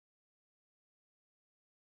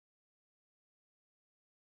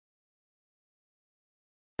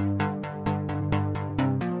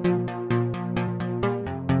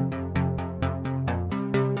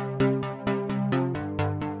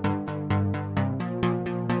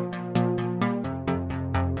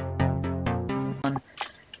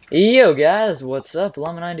Yo guys, what's up?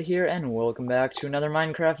 Llama90 here, and welcome back to another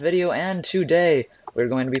Minecraft video, and today we're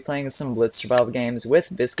going to be playing some Blitz survival games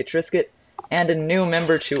with Biscuit Triscuit, and a new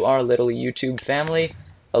member to our little YouTube family,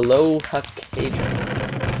 Aloha Cajun.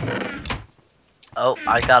 Oh,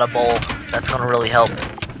 I got a bowl. That's gonna really help.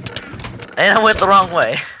 And I went the wrong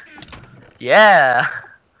way. Yeah!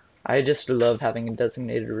 I just love having a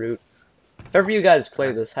designated route. If ever you guys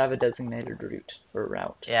play this, have a designated route, or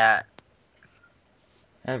route. Yeah.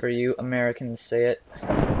 However you Americans say it.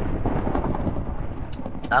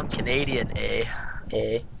 I'm Canadian, eh?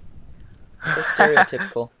 Eh. So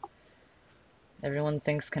stereotypical. Everyone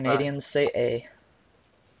thinks Canadians say eh.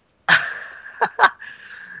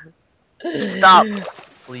 Stop,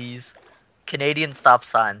 please. Canadian stop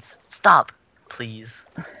signs. Stop, please.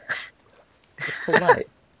 Polite.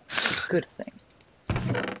 It's a good thing.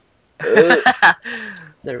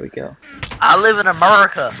 There we go. I live in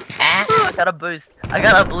America. I got a boost. I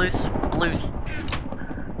got a boost.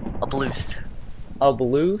 A boost. A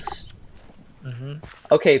blues?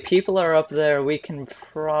 Okay, people are up there. We can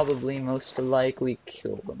probably most likely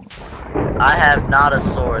kill them. I have not a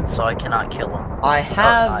sword, so I cannot kill him. I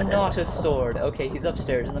have not a sword. Okay, he's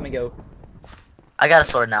upstairs. Let me go. I got a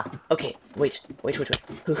sword now. Okay, wait.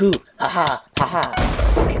 Hoo hoo. Haha. Haha.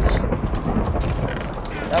 Suck it.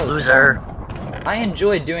 That was Loser. fun. I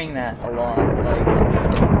enjoy doing that a lot. Like,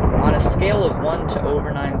 on a scale of 1 to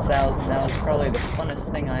over 9,000, that was probably the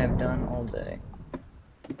funnest thing I have done all day.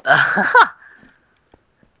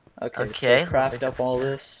 Okay, so craft up all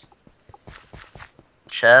this.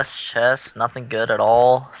 Chest, nothing good at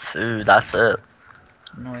all. Food, that's it.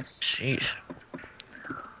 Nice. Sheesh.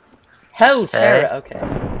 Ho, Terra! Okay.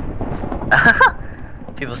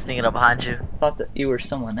 People sneaking up behind you. Thought that you were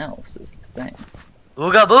someone else, is the thing.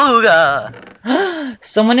 Ooga booga!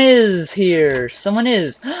 Someone is here! Someone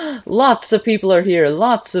is! Lots of people are here!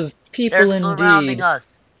 Lots of people They're indeed! surrounding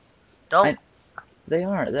us. Don't. They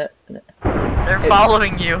are. They're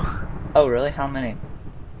following you. Oh, really? How many?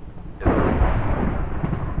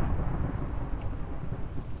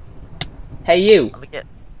 Hey, you!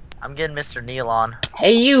 I'm getting Mr. Neilon.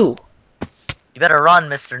 Hey, you! You better run,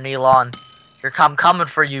 Mr. Neilon. I'm coming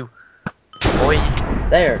for you. Boy.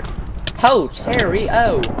 There. Ho, Terry!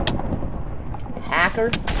 Oh!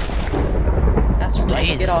 Hacker? That's right,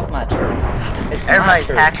 Jeez. get off my turf. It's Everybody's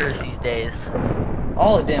my turf. hackers these days.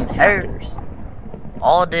 All of them hackers.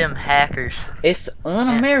 All them hackers. It's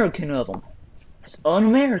un-American of them. It's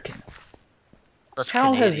un-American.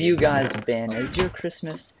 How have you guys been? Is your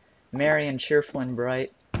Christmas merry and cheerful and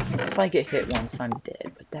bright? If I get hit once, I'm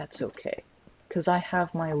dead, but that's okay. Because I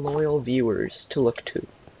have my loyal viewers to look to.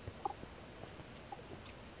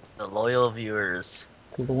 The loyal viewers.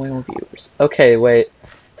 The loyal viewers. Okay, wait.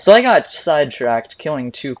 So I got sidetracked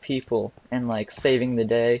killing 2 people and, like, saving the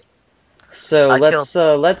day. So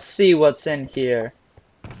let's see what's in here.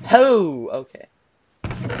 Ho! Okay.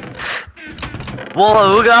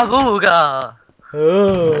 Whoa, ooga booga!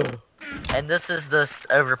 Oh! And this is the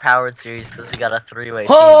overpowered series because we got a 3-way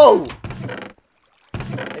team. Ho!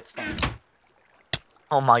 It's fine.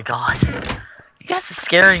 Oh my god. You guys are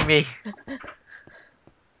scaring me.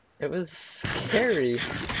 It was scary.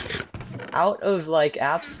 Out of, like,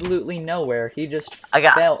 absolutely nowhere, he just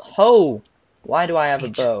fell. Ho! Why do I have a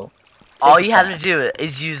bow? All you have to do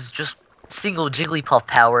is use just single Jigglypuff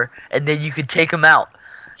power, and then you can take him out.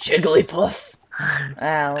 Jigglypuff!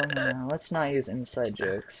 Let's not use inside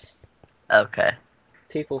jokes. Okay.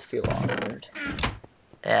 People feel awkward.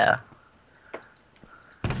 Yeah.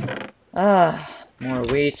 More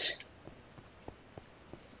wheat.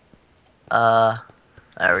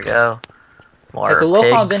 There we go. More Has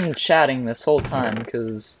Aloha pigs. been chatting this whole time?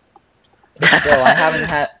 Because so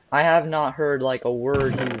I have not heard like a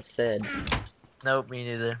word he's said. Nope, me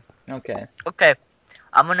neither. Okay. Okay,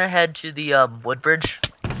 I'm gonna head to the Woodbridge.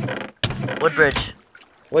 Woodbridge.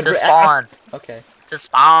 To spawn. Okay. To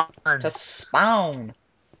spawn. To spawn.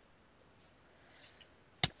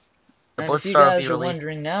 And if you Blitzstar guys are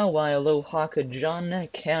wondering now why Aloha Cajun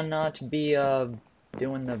cannot be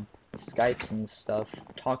doing the Skypes and stuff,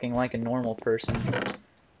 talking like a normal person,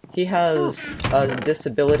 he has a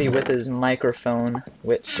disability with his microphone,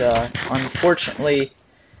 which unfortunately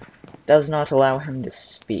does not allow him to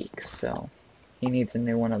speak, so he needs a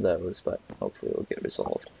new one of those, but hopefully it'll get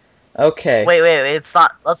resolved. Okay. Wait, let's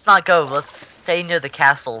not go. Let's stay near the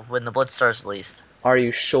castle when the Blitzstar's released. Are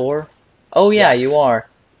you sure? Oh yeah, Yes. you are.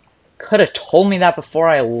 Could have told me that before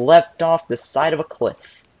I leapt off the side of a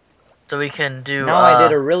cliff. So we can do, Now I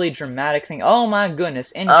did a really dramatic thing. Oh my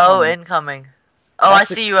goodness, incoming. Oh, incoming. Oh, I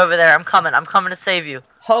see you over there. I'm coming to save you.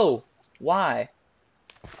 Ho! Why?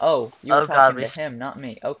 Oh, you were Oh god, talking to him, not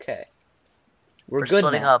me. Okay. We're we're good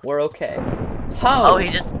splitting now. up. We're okay. Ho! Oh, he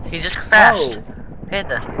just crashed. Ho! Okay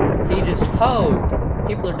then. He just hoed.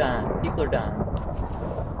 People are dying. People are dying.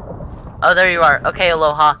 Oh, there you are. Okay,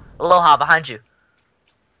 Aloha. Aloha, behind you.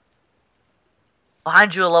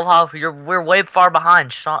 Behind you, Aloha. We're way far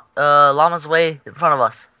behind. Llama's way in front of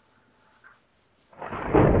us.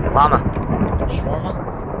 Llama. Shawarma?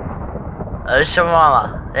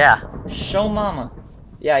 Shamama. Yeah. Show mama.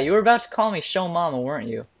 Yeah, you were about to call me Show Mama, weren't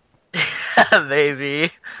you?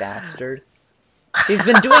 Maybe. Bastard. He's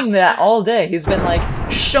been doing that all day. He's been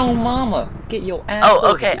like, Show Mama, get your ass Oh,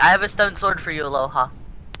 over okay. here. I have a stone sword for you, Aloha.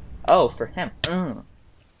 Oh, for him.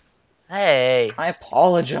 Hey. I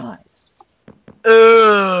apologize.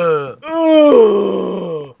 Ugh.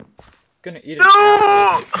 Gonna eat an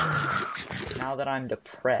apple now that I'm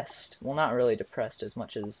depressed. Well, not really depressed as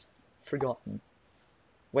much as forgotten.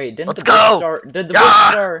 Wait, did the Blitz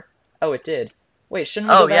star? Oh, it did. Wait,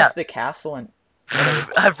 shouldn't we go back to the castle and?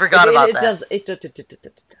 I forgot about that.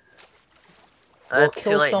 We'll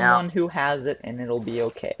kill someone who has it, and it'll be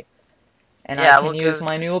okay. And yeah, I can use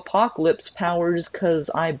my new apocalypse powers because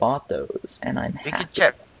I bought those, and I'm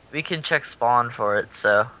happy. We can check spawn for it.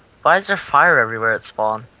 So, why is there fire everywhere at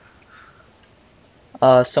spawn?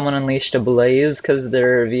 Someone unleashed a blaze because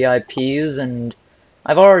they're VIPs, and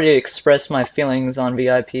I've already expressed my feelings on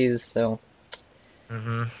VIPs, so.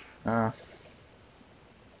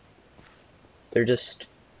 They're just.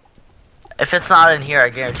 If it's not in here, I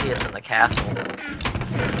guarantee it's in the castle.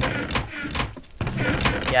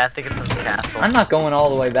 Yeah, I think it's in the castle. I'm not going all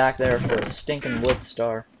the way back there for a stinking Blitz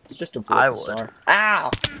star. It's just a Blitz star.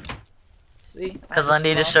 Ow! See? Because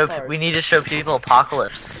we need to show people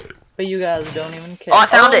apocalypse. But you guys don't even care. Oh, I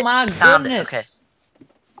found it! Oh my goodness!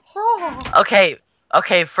 Okay.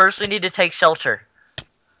 Okay, first we need to take shelter.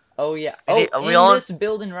 Oh yeah. This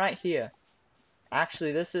building right here.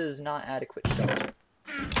 Actually, this is not adequate shelter.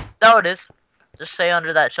 No, it is. Just stay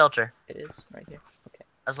under that shelter. It is? Right here? Okay.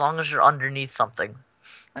 As long as you're underneath something.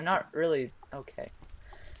 I'm not really... Okay.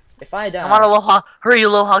 If I die... Come on, Aloha! Hurry,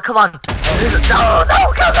 Aloha! Come on! No!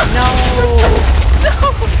 No! Go! No! No!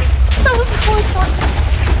 That was the close one!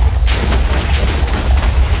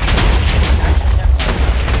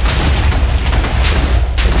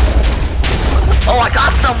 Oh, I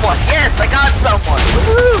got someone! Yes, I got someone!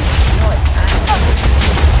 Woohoo! No, it's not.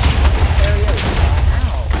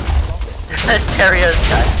 Terrio's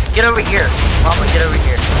guy. Get over here. Mama, get over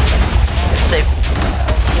here. It's safe.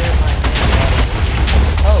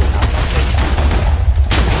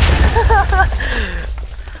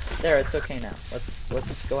 There, it's okay now.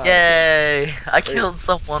 Let's go out. Yay! I killed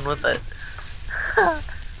someone with it.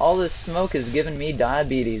 All this smoke is giving me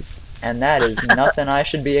diabetes, and that is nothing I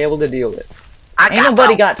should be able to deal with. Ain't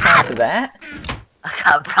nobody got time for that. I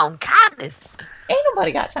got bronchitis. Ain't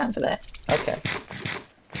nobody got time for that. Okay.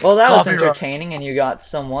 Well, that was entertaining, and you got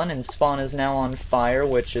someone, and spawn is now on fire,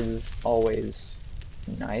 which is always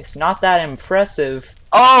nice. Not that impressive.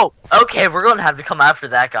 Oh, okay, we're gonna have to come after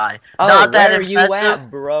that guy. Oh, not that where are impressive. You at,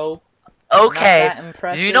 bro? Okay. Not that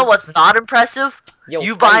impressive. Do you know what's not impressive? Yo,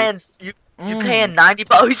 you paying $90.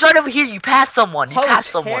 Oh, he's right over here. You passed someone. You passed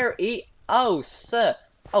someone. Oh, sir.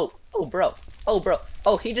 Oh, bro. Oh, bro.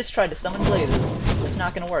 Oh, he just tried to summon blazes. It's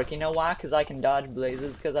not gonna work. You know why? Because I can dodge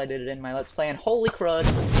blazes, because I did it in my Let's Play, and holy crud,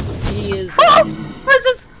 he is...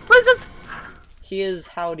 Blazes! Blazes! He is,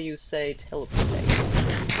 how do you say, teleporting.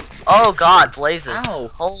 Oh god, blazes. Ow.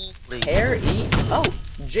 Holy... Oh,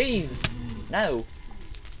 jeez. No.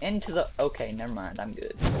 Into the... Okay, never mind. I'm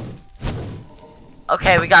good.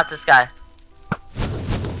 Okay, we got this guy.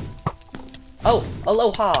 Oh,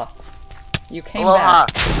 aloha. You came Aloha.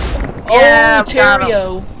 back. Yeah, oh,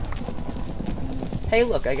 Terrio. Hey,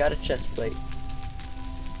 look, I got a chest plate.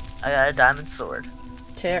 I got a diamond sword.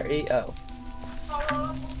 Terrio.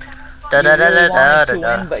 Da You da da really da wanted da to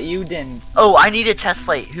da. win, but you didn't. Oh, I need a chest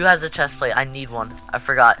plate. Who has a chest plate? I need one. I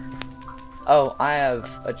forgot. Oh, I have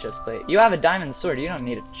a chest plate. You have a diamond sword. You don't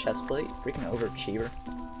need a chest plate. Freaking overachiever.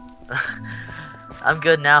 I'm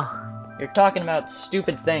good now. You're talking about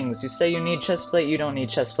stupid things. You say you need chest plate, you don't need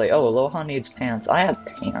chest plate. Oh, Aloha needs pants. I have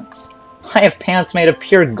pants. I have pants made of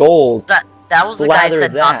pure gold. That was the guy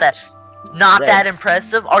said not Red. that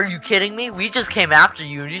impressive. Are you kidding me? We just came after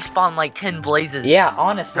you and you spawned like 10 blazes. Yeah,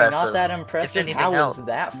 honestly, Impressive. not that impressive. How is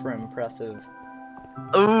that for impressive?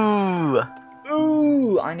 Ooh.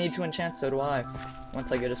 Ooh, I need to enchant, so do I.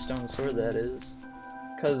 Once I get a stone sword, that is.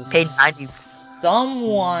 Because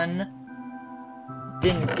someone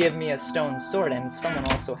didn't give me a stone sword, and someone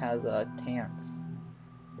also has a Tance,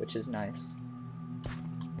 which is nice.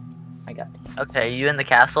 I got Tance. Okay, you in the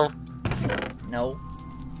castle? No.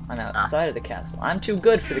 I'm outside of the castle. I'm too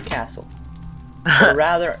good for the castle. Or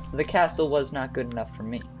rather, the castle was not good enough for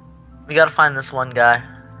me. We gotta find this one guy.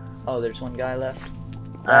 Oh, there's one guy left?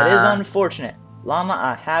 That is Uh, unfortunate. Llama,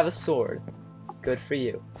 I have a sword. Good for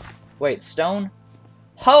you. Wait, stone?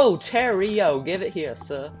 Ho, Terrio, give it here,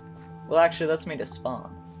 sir. Well, actually, let's make it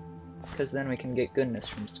spawn. Because then we can get goodness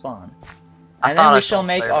from spawn. And then we shall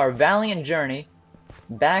make our valiant journey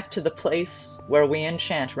back to the place where we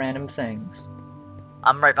enchant random things.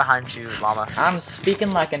 I'm right behind you, Llama. I'm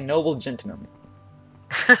speaking like a noble gentleman.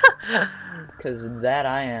 Because that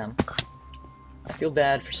I am. I feel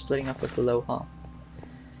bad for splitting up with Aloha.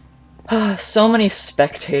 So many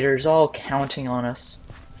spectators all counting on us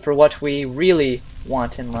for what we really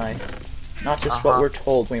want in life. Not just what we're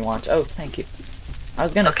told we want. Oh, thank you. I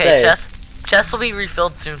was gonna say... Chest will be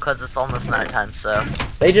refilled soon because it's almost nighttime, so...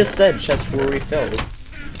 They just said chests were refilled.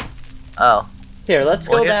 Oh. Here, let's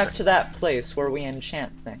go back to that place where we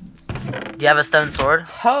enchant things. Do you have a stone sword?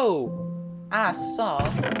 Ho! I saw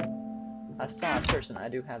a person. I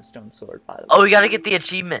do have stone sword, by the way. Oh, we gotta get the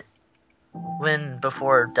achievement. Win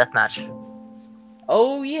before deathmatch.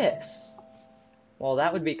 Oh, yes. Well,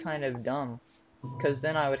 that would be kind of dumb. Because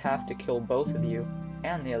then I would have to kill both of you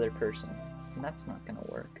and the other person. And that's not gonna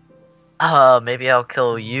work. Maybe I'll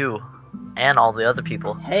kill you and all the other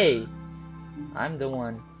people. Hey! I'm the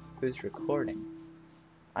one who's recording.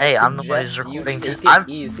 Hey, I'm the one who's recording too.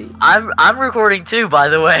 Easy. I'm recording too, by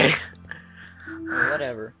the way. Or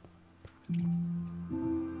whatever.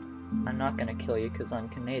 I'm not gonna kill you because I'm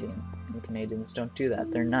Canadian. And Canadians don't do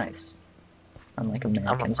that. They're nice. Unlike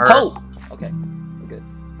Americans. Oh! Okay, we're good.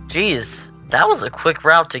 Jeez, that was a quick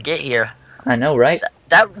route to get here. I know, right?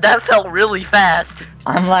 That felt really fast.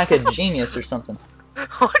 I'm like a genius or something.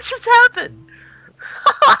 What just happened?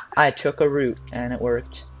 I took a route and it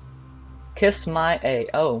worked. Kiss my A.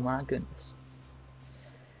 Oh my goodness.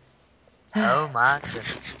 Oh my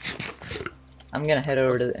goodness. I'm gonna head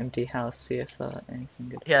over to the empty house, see if anything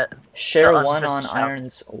good. Yeah. Share one on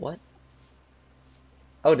irons. What?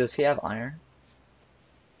 Oh, does he have iron?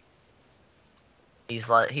 He's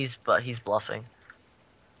bluffing.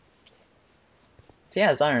 If he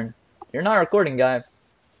has iron, you're not recording, guy.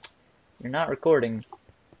 You're not recording.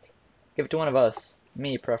 Give it to one of us.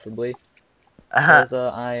 Me, preferably. Because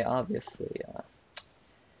I obviously.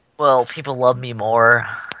 Well, people love me more.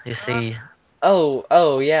 You see.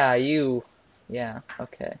 Oh, yeah, you. Yeah,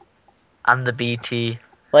 okay. I'm the BT.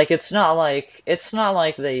 Like it's not like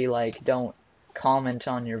they like don't comment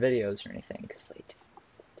on your videos or anything, cause they do.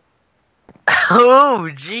 Oh,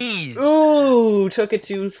 jeez. Ooh, took it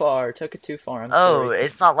too far. I'm sorry. Oh,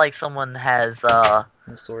 it's not like someone has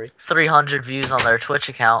I'm sorry. 300 views on their Twitch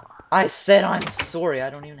account. I said I'm sorry. I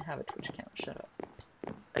don't even have a Twitch account. Shut up.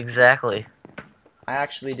 Exactly. I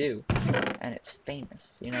actually do, and it's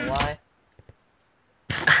famous. You know why?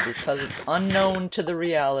 Because it's unknown to the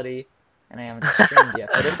reality, and I haven't streamed yet.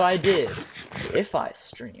 But if I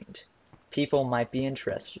streamed, people might be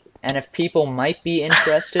interested. And if people might be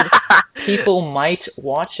interested, people might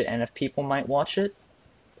watch it. And if people might watch it,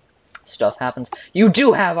 stuff happens. You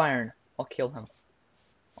do have iron! I'll kill him.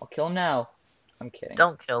 I'll kill him now. I'm kidding.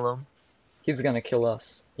 Don't kill him. He's gonna kill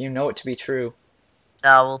us. You know it to be true.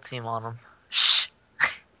 Nah, we'll team on him. Shh.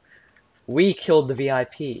 We killed the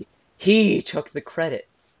VIP. He took the credit.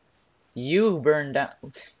 You burned down...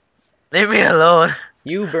 Leave me alone.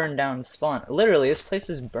 You burned down spawn. Literally, this place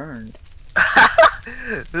is burned.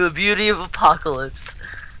 The beauty of apocalypse.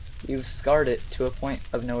 You've scarred it to a point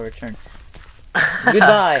of no return.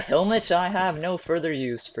 Goodbye, helmet. I have no further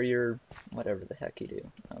use for your... whatever the heck you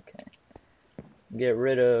do. Okay. Get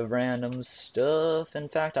rid of random stuff. In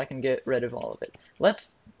fact, I can get rid of all of it.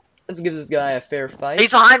 Let's give this guy a fair fight.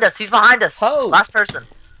 He's behind us. He's behind us. Ho! Last person.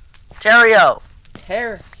 Terrio.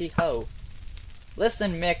 Ho.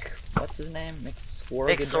 Listen, Mick. What's his name? Mick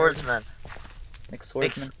Swordsman. Mick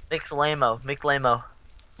Swordsman. Mick Lamo.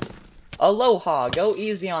 Aloha. Go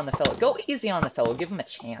easy on the fellow. Go easy on the fellow. Give him a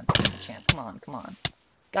chance. Come on.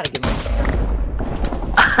 Gotta give him a chance.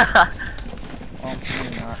 Well,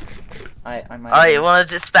 maybe not. I might. Alright, you wanna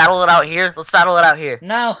just battle it out here? Let's battle it out here.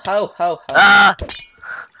 No, ho. Ah!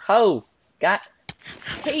 Ho. Got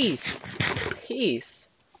peace.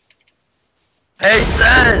 Hey,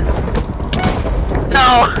 says!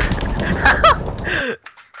 No!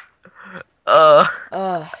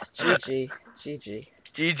 GG.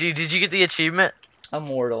 GG, did you get the achievement?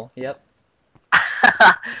 Immortal, yep.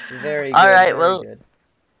 Very good. Alright, well. Good.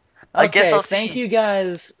 I guess I'll thank you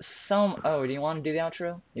guys so Oh, do you want to do the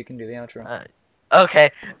outro? You can do the outro.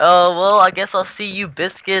 Okay. Well, I guess I'll see you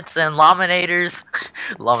biscuits and laminators.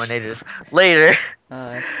 Laminators. Later.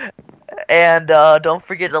 And don't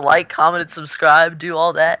forget to like, comment, and subscribe. Do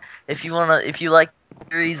all that. If you like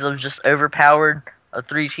series of just overpowered a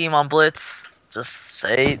 3-team on Blitz, just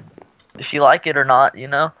say if you like it or not. You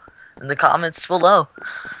know, in the comments below.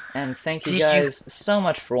 And thank you See you. guys so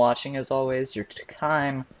much for watching. As always, your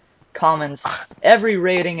time, comments, every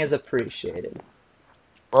rating is appreciated.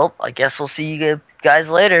 Well, I guess we'll see you guys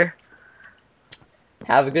later.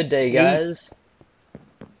 Have a good day, guys.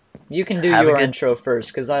 You can do your intro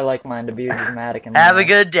first, because I like mine to be dramatic and Have a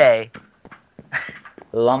good day.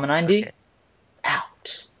 Lama 90. Okay.